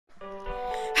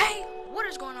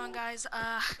is going on, guys?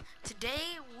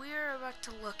 Today we're about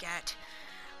to look at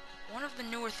one of the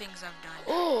newer things I've done.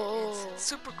 Oh, It's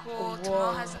super cool. whoa.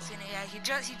 Tamal hasn't seen it yet. He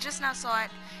just now saw it.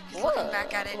 He's Whoa. looking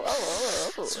back at it.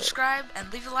 Whoa. Subscribe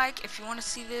and leave a like if you want to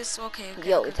see this. Okay.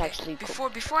 Yo, it's actually cool.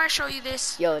 Before I show you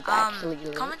this, Yo, it's actually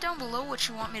lit. comment down below what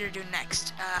you want me to do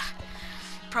next.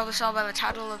 Probably saw by the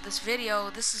title of this video.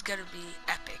 This is gonna be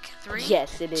epic. 3,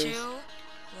 yes, it is. 2,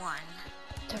 1.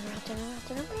 Turn around.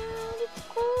 It's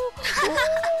cool.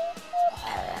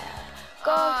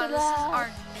 Go to this is our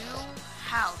new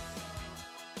house.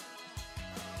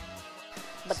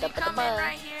 So you come in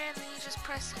right here, and then you just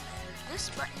press this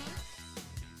button.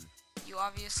 You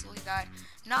obviously got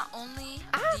not only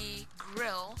the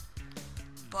grill,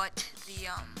 but the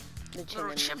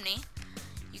little chimney.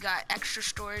 You got extra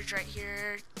storage right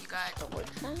here. You got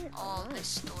all this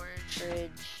storage.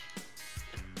 Fridge.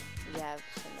 You have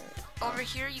some over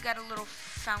here, you got a little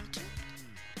fountain.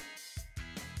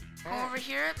 Over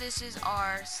here, this is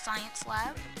our science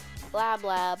lab.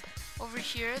 Lab. Over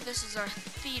here, this is our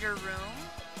theater room.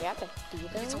 Yeah, the theater.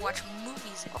 You get to watch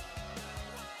movies in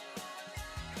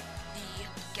the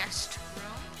guest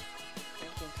room. I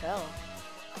can tell.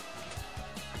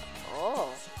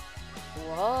 Oh.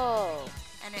 Whoa.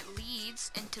 And it leads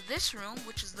into this room,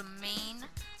 which is the main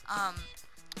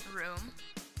room.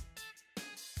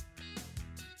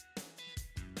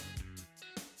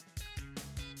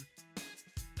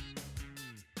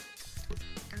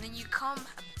 And then you come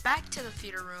back to the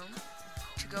theater room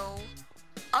to go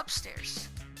upstairs.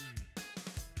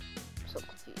 So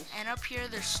confused. And up here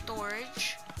there's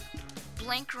storage,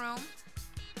 blank room.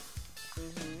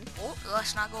 Oh,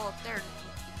 let's not go up there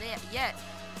yet.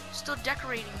 Still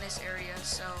decorating this area,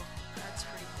 so that's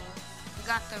pretty cool. We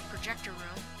got the projector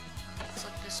room.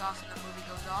 Flip this off and the movie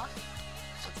goes off.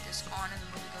 Flip this on and the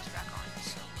movie goes back on.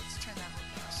 So let's turn that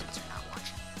movie off since we're not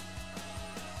watching.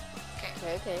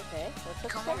 Okay.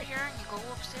 What's Come over here and you go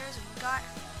upstairs and we got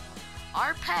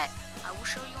our pet. I will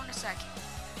show you in a second.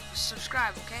 Just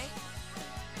subscribe, okay?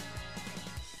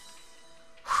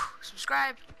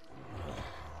 Subscribe.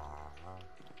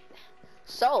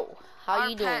 So, how our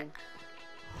you pet. doing?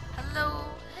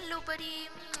 Hello, buddy.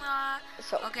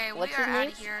 So, okay, what's we are his out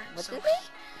name? of here. What's so his name?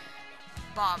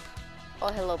 Bob.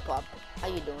 Oh, hello, Bob. How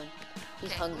you doing?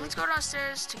 He's hungry. Let's go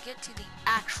downstairs to get to the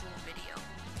actual video.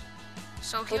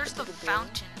 So here's the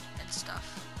fountain and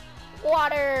stuff.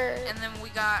 Water! And then we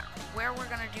got where we're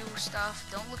gonna do stuff.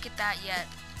 Don't look at that yet.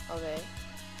 Okay.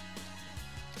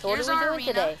 So here's what are we our doing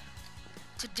arena.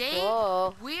 Today?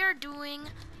 Today, we are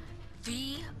doing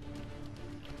the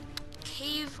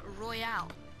Cave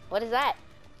Royale. What is that?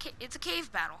 It's a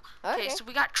cave battle. Okay, so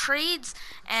we got trades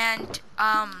and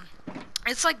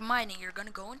it's like mining. You're gonna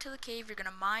go into the cave, you're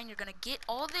gonna mine, you're gonna get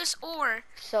all this ore,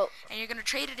 and you're gonna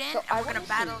trade it in, and we're gonna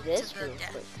battle to the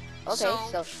death. Okay,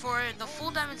 so for the full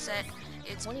diamond set,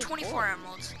 it's 24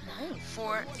 emeralds. Nice.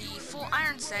 For the full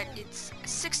iron set, it's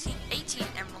 18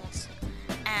 emeralds.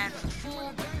 And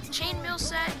for the full chainmail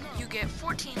set, you get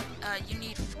 14. You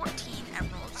need 14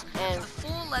 emeralds. And for the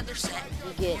full leather set,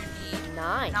 you get need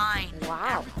 9. Emeralds.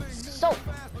 Wow. So,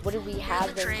 what do we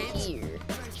have in here?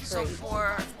 So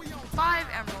for 5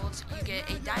 emeralds, you get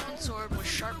a diamond sword with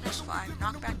sharpness 5,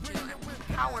 knockback 2, and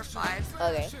power 5.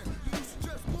 Okay.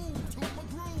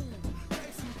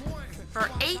 For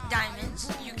 8 diamonds,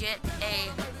 you get a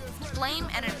flame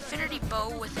and infinity bow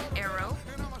with an arrow.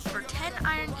 For 10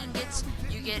 iron ingots,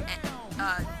 you get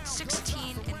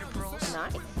 16 ender pearls.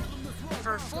 Nice.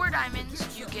 For 4 diamonds,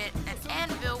 you get an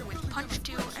anvil with punch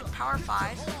 2 and power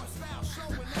 5.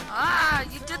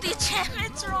 You did the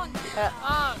enchantments wrong.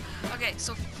 Okay,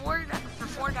 so for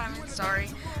 4 diamonds,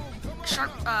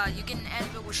 you get an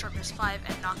anvil with sharpness 5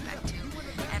 and knockback 2.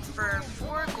 And for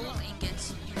 4 gold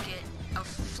ingots, you get a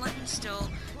flint and steel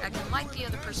that can light the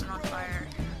other person on fire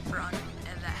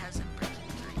and that has a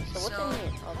breaking 3. So what's in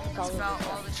here? That's about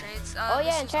all the trades.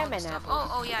 Enchantment apples.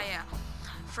 Oh, yeah.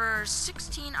 For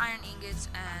 16 iron ingots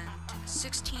and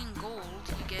 16 gold,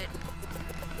 you get...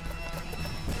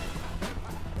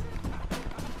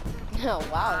 Oh,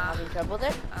 wow, having trouble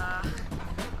there?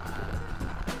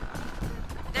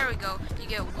 There we go. You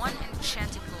get 1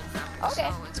 enchanted gold apple. Okay.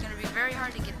 So it's going to be very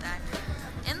hard to get that.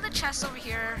 In the chest over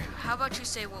here, how about you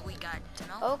say what we got,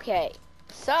 Tamil? Okay,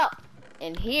 so,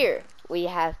 in here, we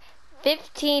have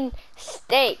 15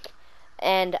 steak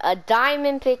and a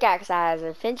diamond pickaxe that has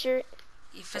efficiency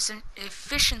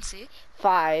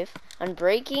 5,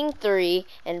 unbreaking 3,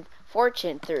 and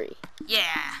fortune 3.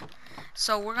 Yeah.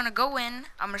 So we're gonna go in.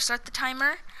 I'm gonna start the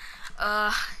timer.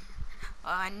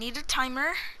 I need a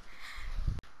timer.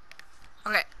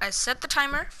 Okay, I set the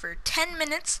timer for 10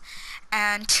 minutes,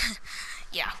 and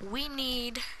yeah, we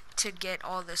need to get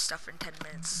all this stuff in 10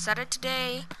 minutes. Set it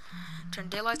today. Turn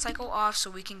daylight cycle off so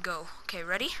we can go. Okay,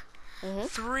 ready?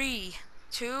 3,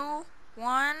 2,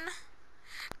 1,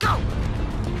 go!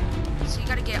 So you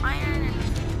gotta get iron and...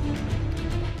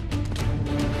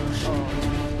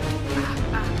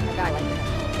 I got like that.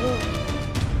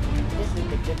 This is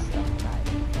the good stuff, guys.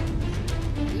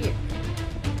 Here.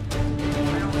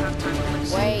 I don't have time to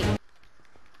waste. Wait.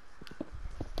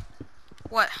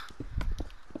 What?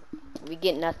 We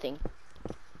get nothing.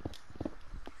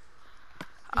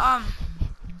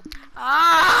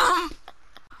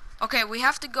 Okay, we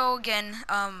have to go again.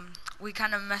 We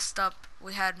kind of messed up.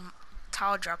 We had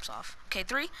tile drops off. Okay,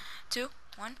 3, 2,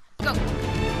 1, go.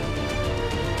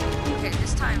 Okay,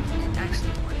 this time it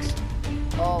actually works.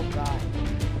 Oh god.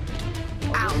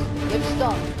 Ow. Good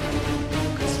stuff.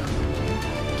 Good stuff.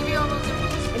 Give me all those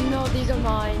emeralds. No, these are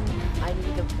mine. I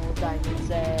need a full diamond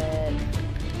set.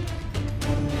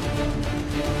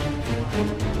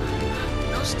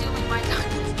 No stealing my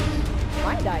diamonds.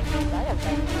 My diamonds? I have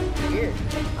diamonds. Weird.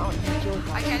 I don't need yours.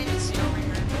 I can't even see over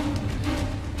here.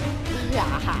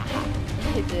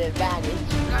 It's an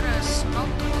advantage. You gotta smoke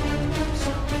the gold,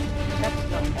 so... That's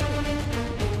not everything.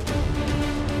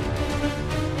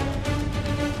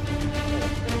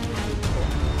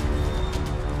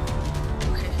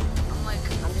 Okay,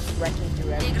 I'm just wrecking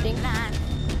through everything.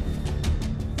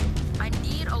 I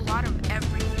need a lot of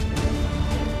everything.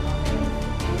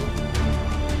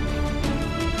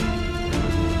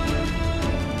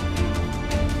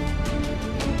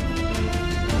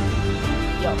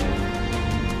 Yo.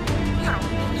 You got a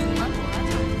whole new level,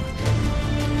 that's how much.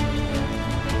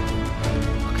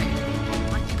 Okay,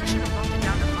 I think I should have bumped it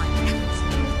down to 5 minutes.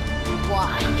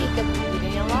 Why? Because we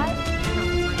didn't alive?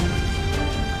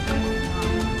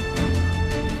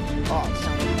 Oh, it's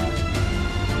not bad.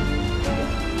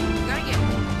 You gotta get all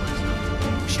of this stuff.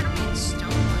 We should have made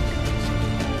stone.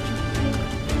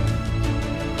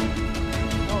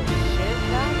 Oh shit,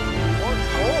 guys. More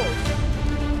gold.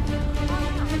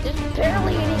 There's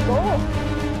barely any gold.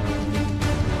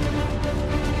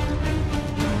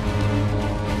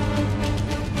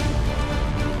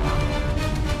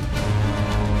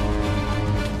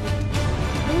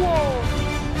 Whoa.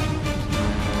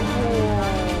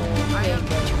 Whoa. I have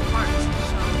 2 parts,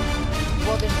 so...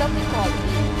 Well, there's something called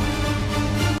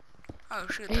Oh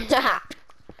shoot, that's correct.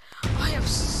 I have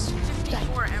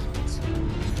 54 emeralds.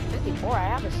 54. I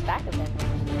have a stack of them.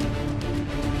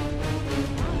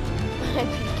 I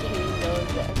think you know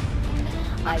that.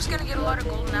 I'm just gonna get a lot of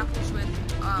golden apples with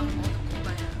all the gold I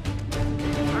have. I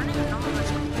don't even know how much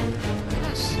gold I have. Look at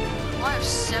this. Oh, I have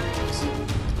 7 pieces.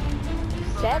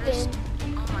 Bro, that is- 7?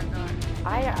 Oh my god.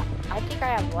 I think I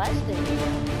have less than you.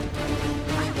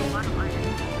 I have a lot of iron. I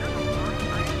don't know why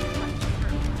iron is my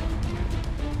favorite.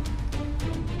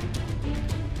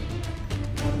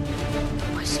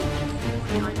 I see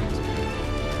more diamonds.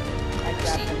 I I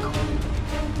see grabbed them.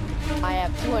 gold. I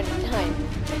have 20 times.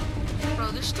 Bro,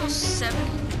 there's still 70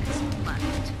 minutes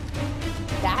left.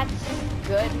 That's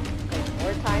good. There's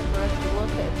more time for us to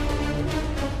look at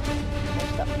more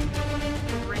stuff.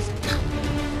 Risen.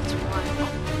 That's why.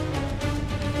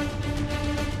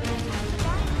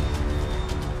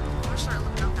 I'm gonna start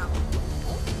looking up now.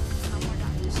 Oh, no more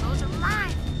diamonds. Those are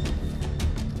mine.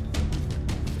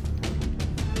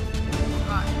 Oh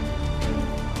god.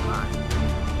 Oh god.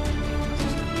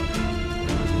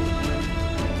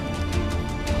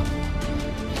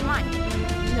 These are mine.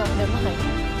 No, they're mine.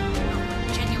 No,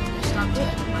 genuinely stop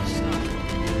taking my stuff.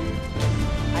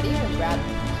 I didn't even grab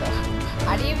them. So. I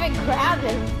didn't even grab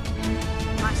them.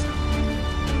 My stuff.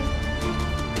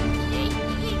 Yay,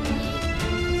 yay, yay.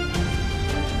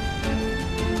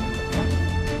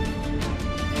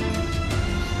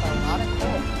 A lot of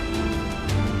gold.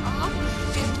 I'm level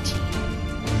 15.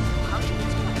 How'd you get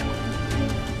so much gold?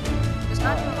 It's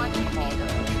not even like you need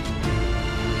them.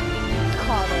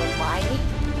 God almighty.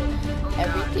 Oh, God.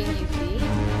 Everything you see.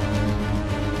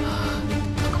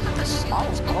 Look up at the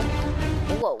ceilings.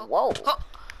 Whoa, whoa. Oh.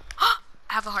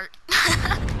 I have a heart.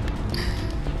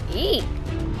 Eat.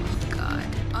 Oh, God.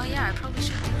 Oh, yeah, I probably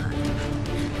should do that.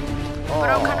 But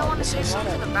I kind of want to save some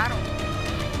for the battle.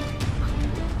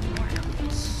 More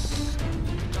emeralds.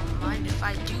 Don't mind if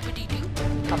I doobity-doo.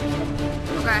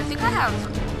 Okay, I think I have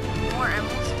more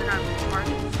emeralds than I've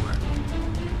bargained for.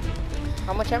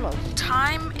 How much emeralds?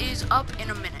 Time is up in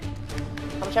a minute.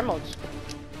 How much emeralds?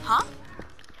 Huh?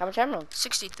 How much emeralds?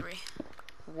 63.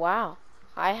 Wow.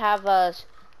 I have a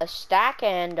stack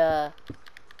and oh,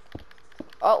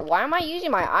 why am I using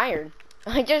my iron?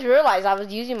 I just realized I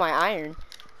was using my iron.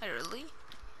 Literally.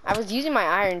 I was using my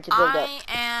iron to build up. I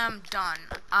am done.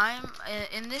 I'm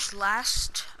in this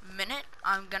last minute.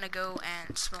 I'm gonna go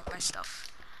and smelt my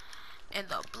stuff in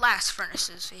the blast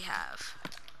furnaces we have.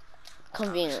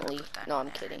 Conveniently. No,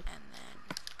 I'm kidding. And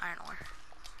then iron ore.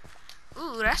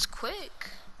 Ooh, that's quick.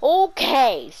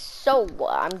 Okay, so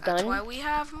I'm done. That's why we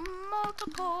have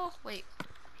multiple. Wait,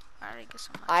 how did I get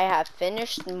so much? I have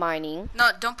finished mining.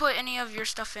 No, don't put any of your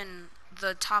stuff in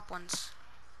the top ones.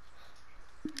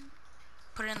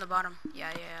 Put it in the bottom.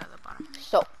 Yeah, the bottom.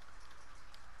 So.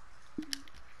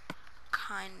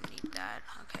 Kinda need that.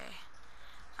 Okay.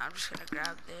 I'm just gonna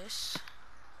grab this.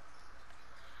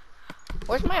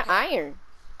 Where's my iron?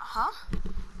 Huh?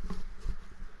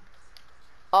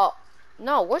 Oh,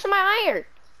 no, where's my iron?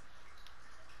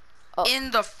 Oh.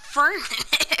 In the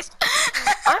furnace.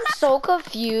 I'm so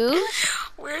confused.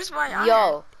 Where's my iron?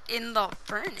 Yo. In the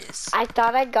furnace. I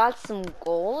thought I got some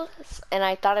gold, and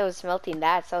I thought I was smelting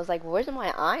that, so I was like, where's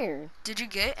my iron? Did you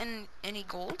get any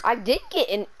gold? I did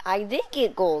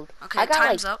get gold. Okay, I got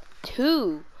time's like up.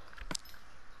 two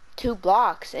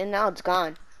blocks, and now it's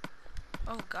gone.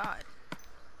 Oh God.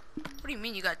 What do you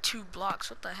mean you got 2 blocks?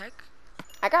 What the heck?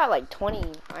 I got like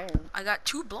 20 iron. I got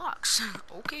 2 blocks.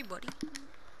 Okay, buddy.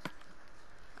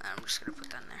 I'm just gonna put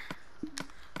that in there.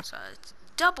 So it's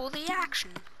double the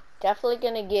action. Definitely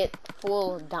gonna get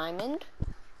full diamond.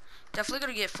 Definitely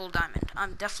gonna get full diamond.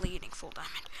 I'm definitely getting full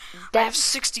diamond. I have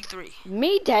 63.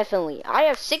 Me definitely. I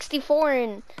have 64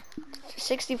 and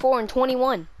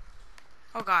 21.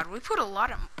 Oh God, we put a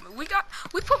lot of. We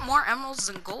put more emeralds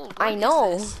than gold. What I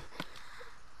know. is this?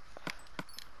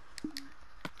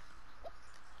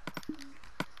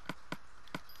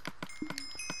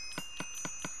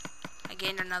 I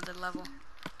gained another level.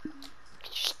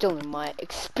 You're still in my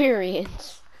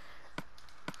experience.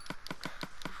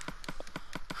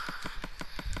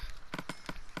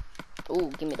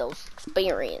 Ooh, give me those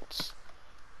experience.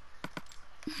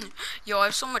 Yo, I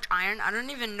have so much iron. I don't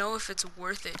even know if it's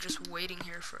worth it just waiting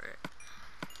here for it.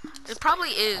 It probably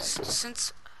is,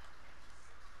 since...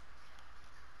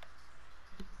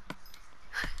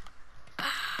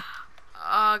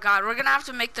 Oh God, we're gonna have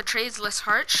to make the trades less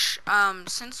harsh.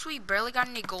 Since we barely got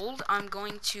any gold, I'm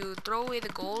going to throw away the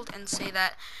gold and say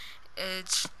that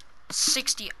it's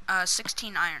 16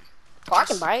 iron. Oh, I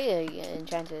can buy a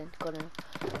enchanted golden.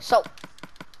 So,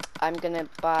 I'm gonna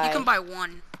buy... You can buy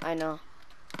 1. I know.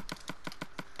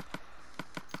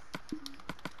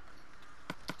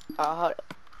 Hold up.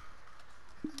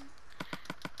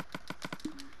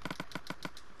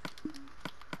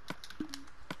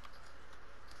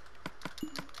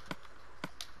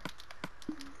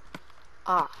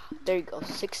 Ah, there you go.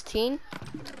 16.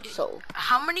 So,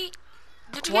 How many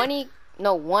did you 20. get?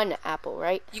 No, 1 apple,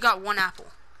 right? You got 1 apple.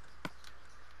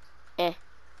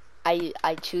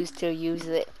 I choose to use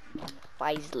it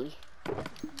wisely. You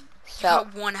So,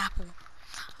 got 1 apple.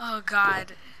 Oh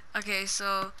God. Okay,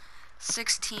 so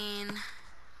 16.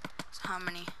 So how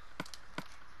many?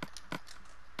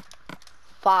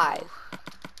 5.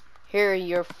 Here are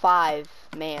your 5,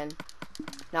 man.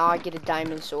 Now I get a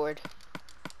diamond sword.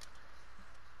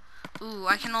 Ooh,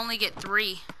 I can only get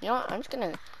 3. You know what? I'm just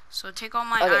gonna... So take all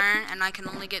my Okay. iron, and I can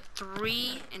only get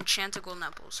 3 enchanted golden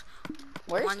apples.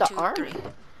 Where's 1, the 2, armor? 3.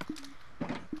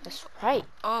 That's right.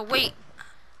 Oh wait,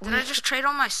 did I just trade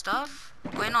all my stuff?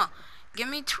 Wait, no. Give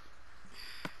me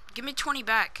 20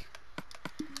 back.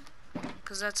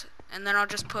 Cause that's, and then I'll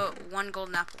just put 1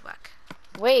 golden apple back.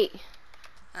 Wait.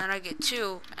 And then I get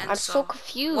 2. And I'm so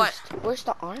confused. What? Where's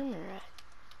the armor at?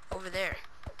 Over there.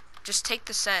 Just take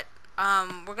the set.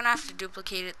 We're gonna have to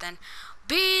duplicate it then.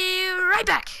 Be right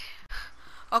back.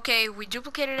 Okay, we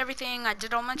duplicated everything. I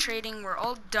did all my trading. We're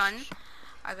all done.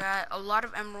 I got a lot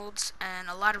of emeralds and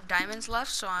a lot of diamonds left.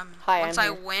 So once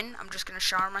I win, I'm just gonna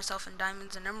shower myself in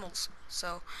diamonds and emeralds.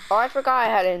 So. Oh, I forgot I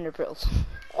had ender pearls.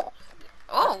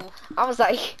 Oh. I was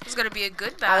like. It's gonna be a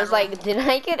good battle. I was like, did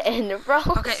I get ender pearls?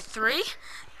 Okay, 3,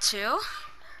 2,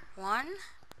 1,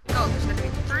 go. There's gonna be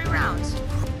 3 rounds.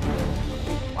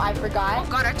 I forgot. Oh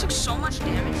God, I took so much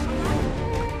damage from that.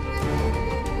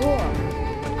 Cool.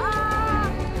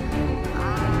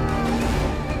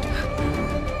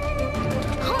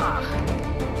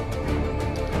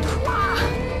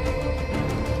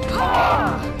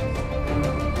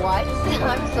 What?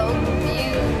 I'm so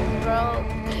confused, bro.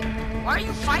 Why are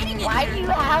you fighting it? Why do you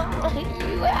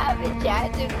have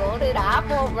enchanted golden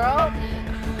apple, bro?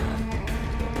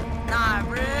 Nah,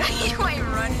 bro, you ain't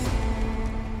running.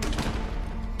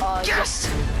 Yes!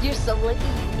 You're so lucky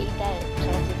you ate that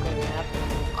enchanted golden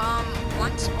apple.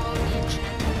 Once all the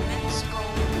enchantments go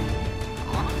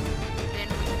off, then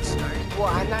we can start. Well,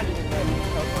 I'm not even ready to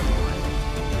go for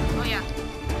Oh yeah.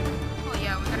 Oh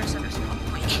yeah, we gotta set our spawn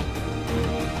point.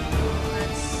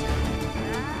 Let's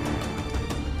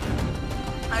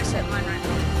I set mine right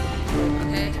now.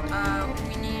 Okay,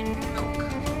 we need milk.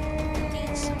 We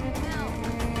need some milk.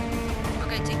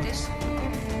 Okay, take this.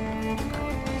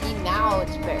 See, now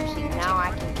it's fair. See, now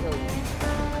I can kill you.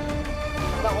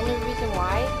 The only reason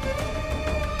why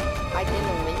I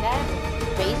didn't win that,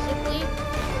 basically,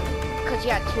 because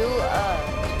you had two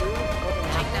golden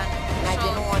Take that. and I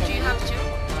didn't want to do you have two?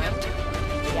 Do you have two?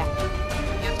 Yeah.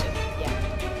 You have two? Yeah.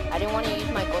 I didn't want to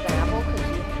use my golden apple because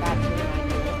you got two and I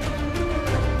didn't.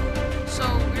 So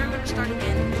we're gonna start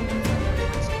again.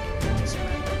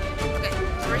 Okay,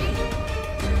 3,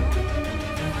 2,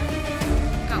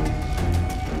 1, go.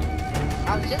 I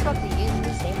was just about to use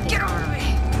the same thing. Get over me!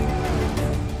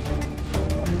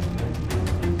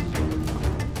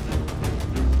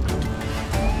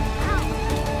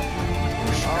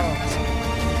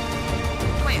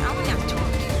 Wait, I only have 2 of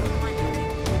these.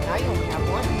 Now you only have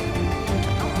one.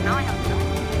 Oh, now I have 2.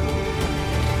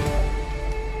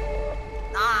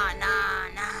 Nah.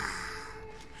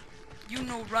 You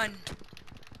no run.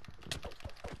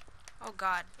 Oh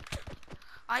god.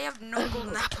 I have no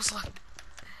golden apples left.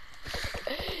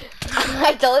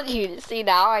 I told you. See,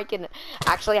 now I can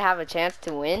actually have a chance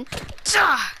to win.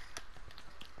 Oh,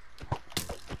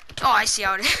 I see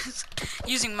how it is.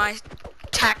 Using my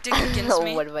tactic against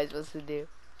me. What am I supposed to do?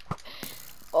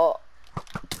 Oh.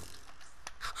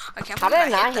 I can't How believe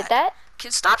did I not hit that?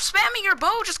 Kid, stop spamming your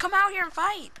bow. Just come out here and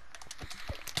fight.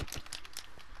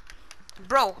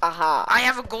 Bro, Aha. I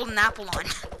have a golden apple on.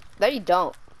 No, you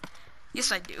don't.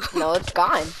 Yes, I do. No, it's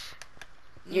gone.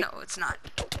 No, it's not.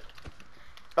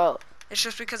 Oh. It's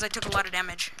just because I took a lot of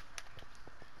damage.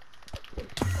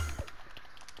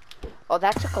 Oh,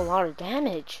 that took a lot of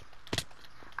damage.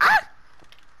 Ah!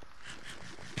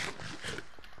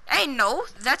 Hey, no,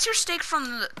 that's your steak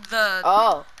from the.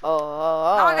 Oh.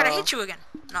 Now I gotta hit you again.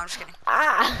 No, I'm just kidding.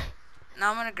 Ah. Now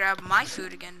I'm gonna grab my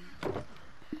food again.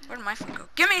 Where did my food go?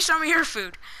 Give me some of your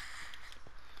food.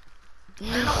 I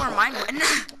don't know where mine went.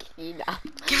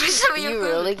 Give me some of your food. You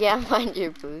really can't find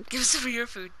your food? Give me some of your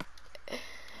food.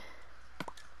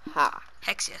 Ha.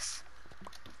 Hex yes.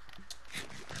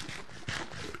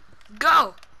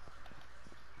 Go!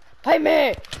 Fight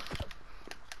me!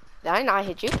 Did I not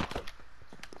hit you?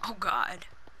 Oh god.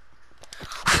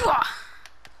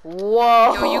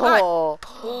 Whoa! Yo, you got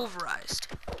pulverized.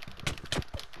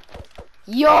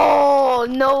 Yo,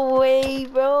 no way,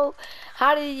 bro.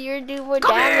 How did yours do more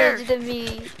Come damage here. than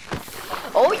me?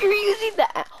 Oh, you're using the...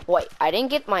 Wait, I didn't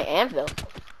get my anvil.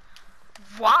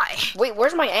 Why? Wait,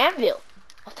 where's my anvil?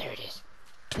 Oh, there it is.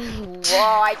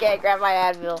 Whoa, I can't grab my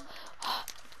anvil. Oh,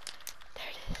 there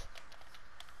it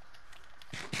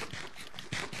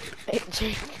is. Hey,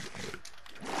 drink.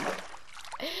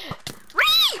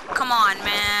 Come on,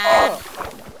 man. Oh.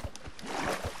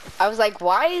 I was like,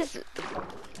 why is...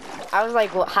 I was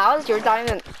like, well, how is your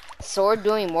diamond sword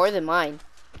doing more than mine?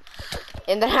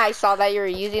 And then I saw that you were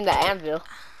using the anvil.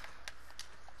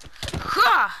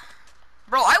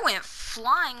 Bro, I went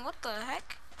flying. What the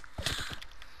heck?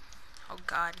 Oh,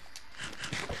 God.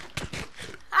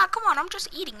 Ah, come on. I'm just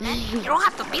eating, man. You don't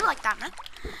have to be like that, man.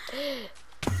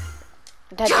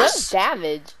 That does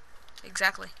damage.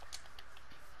 Exactly.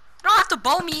 You don't have to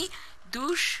bow me,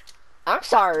 douche. I'm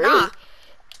sorry.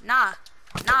 Nah.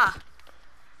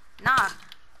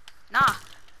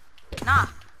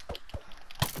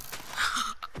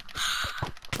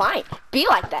 Fine. Be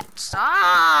like that.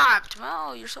 Stop.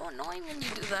 Well, you're so annoying when you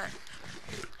do that.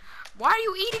 Why are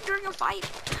you eating during a fight?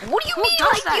 What do you Who mean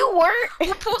does like that? you weren't?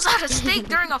 Who pulls out a steak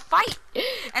during a fight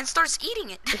and starts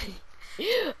eating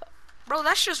it? Bro,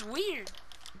 that's just weird.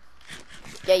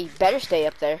 Yeah, you better stay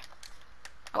up there.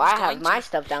 Well, I have my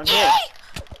stuff down here.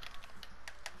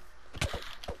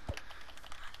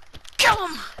 Kill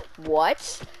him!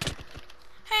 What?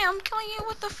 Hey, I'm killing you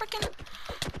with the freaking...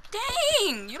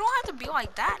 Dang! You don't have to be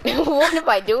like that. What am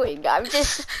I doing? I'm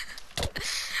just...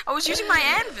 I was using my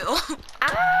anvil.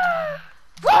 Ah!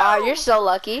 Wow, you're so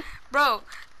lucky. Bro,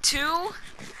 2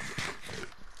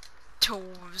 to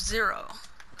 0.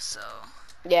 So...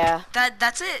 Yeah.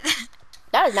 That's it.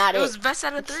 That is not it. It was best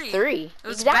out of 3. It's 3. It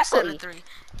was exactly. best out of 3.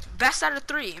 Best out of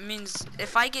 3. It means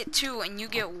if I get 2 and you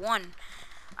get 1.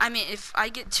 I mean, if I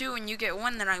get 2 and you get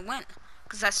 1, then I win.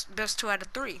 Because that's best 2 out of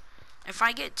 3. If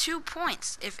I get 2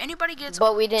 points, if anybody gets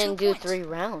But we didn't do points, 3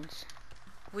 rounds.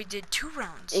 We did 2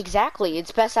 rounds. Exactly.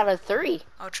 It's best out of 3.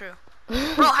 Oh, true.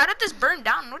 Bro, how did this burn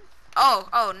down?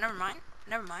 Oh, never mind.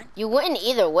 Never mind. You wouldn't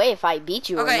either way if I beat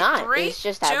you or not. 3, it's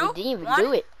just that 2, we didn't even 1.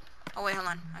 do it. Oh, wait, hold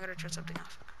on. I gotta turn something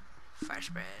off. Fire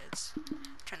spreads.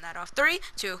 Turn that off. 3,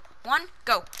 2, 1,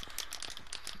 go.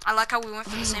 I like how we went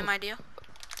for the same idea.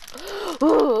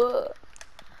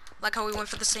 Like how we went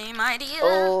for the same idea.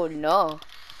 Oh, no.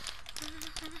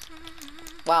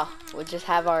 Wow, we just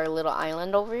have our little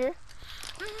island over here.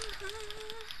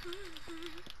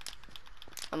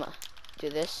 I'm gonna do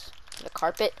this. The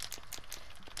carpet.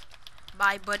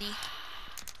 Bye, buddy.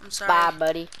 I'm sorry. Bye,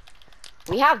 buddy.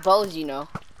 We have bows, you know.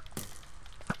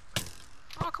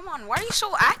 Oh, come on. Why are you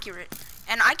so accurate?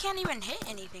 And I can't even hit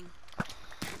anything.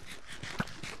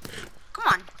 Come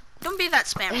on. Don't be that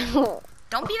spammer.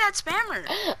 Don't be that spammer.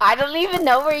 I don't even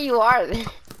know where you are.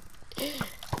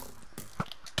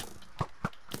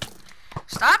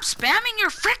 Stop spamming your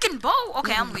freaking bow.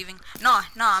 Okay, I'm leaving. No,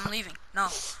 I'm leaving. No,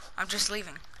 I'm just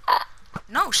leaving.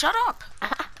 No, shut up.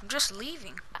 I'm just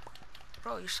leaving.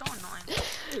 Bro, you're so annoying.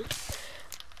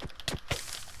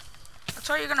 That's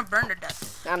why you're gonna burn to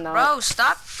death. I'm not. Bro,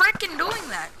 stop freaking doing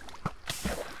that.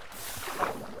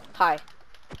 Hi.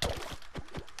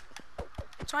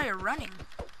 That's why you're running.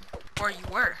 Or you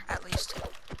were, at least.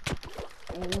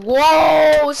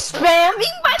 Whoa,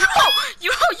 spamming my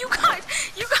You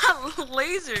got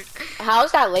lasered.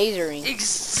 How's that lasering?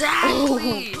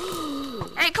 Exactly.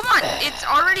 Hey, come on. It's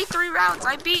already 3 rounds.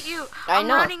 I beat you. I'm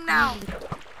running now.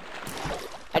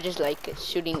 I just like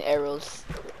shooting arrows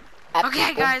at Okay,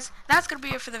 people. guys. That's going to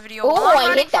be it for the video. Oh,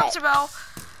 I hit that.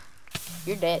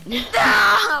 You're dead.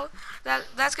 No.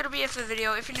 That's going to be it for the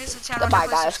video. If you're new to the channel, Goodbye,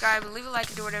 definitely guys. subscribe. Leave a like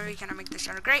and do whatever you can to make this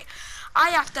channel great. I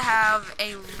have to have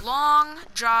a long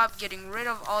job getting rid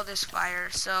of all this fire.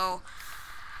 So,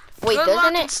 wait, good doesn't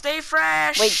luck it? and stay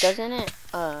fresh. Wait, doesn't it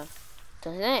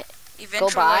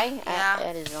Eventually, go by yeah.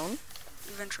 at his own?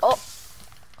 Eventually. Oh.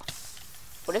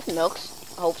 What if Milk's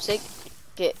Hopesick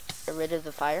get rid of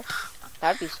the fire?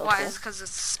 That'd be so Why? cool. Is it because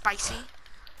it's spicy?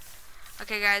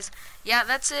 Okay, guys. Yeah,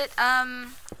 that's it.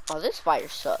 Oh, this fire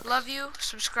sucks. Love you.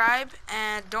 Subscribe.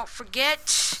 And don't forget,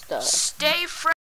 Stuff. stay fresh.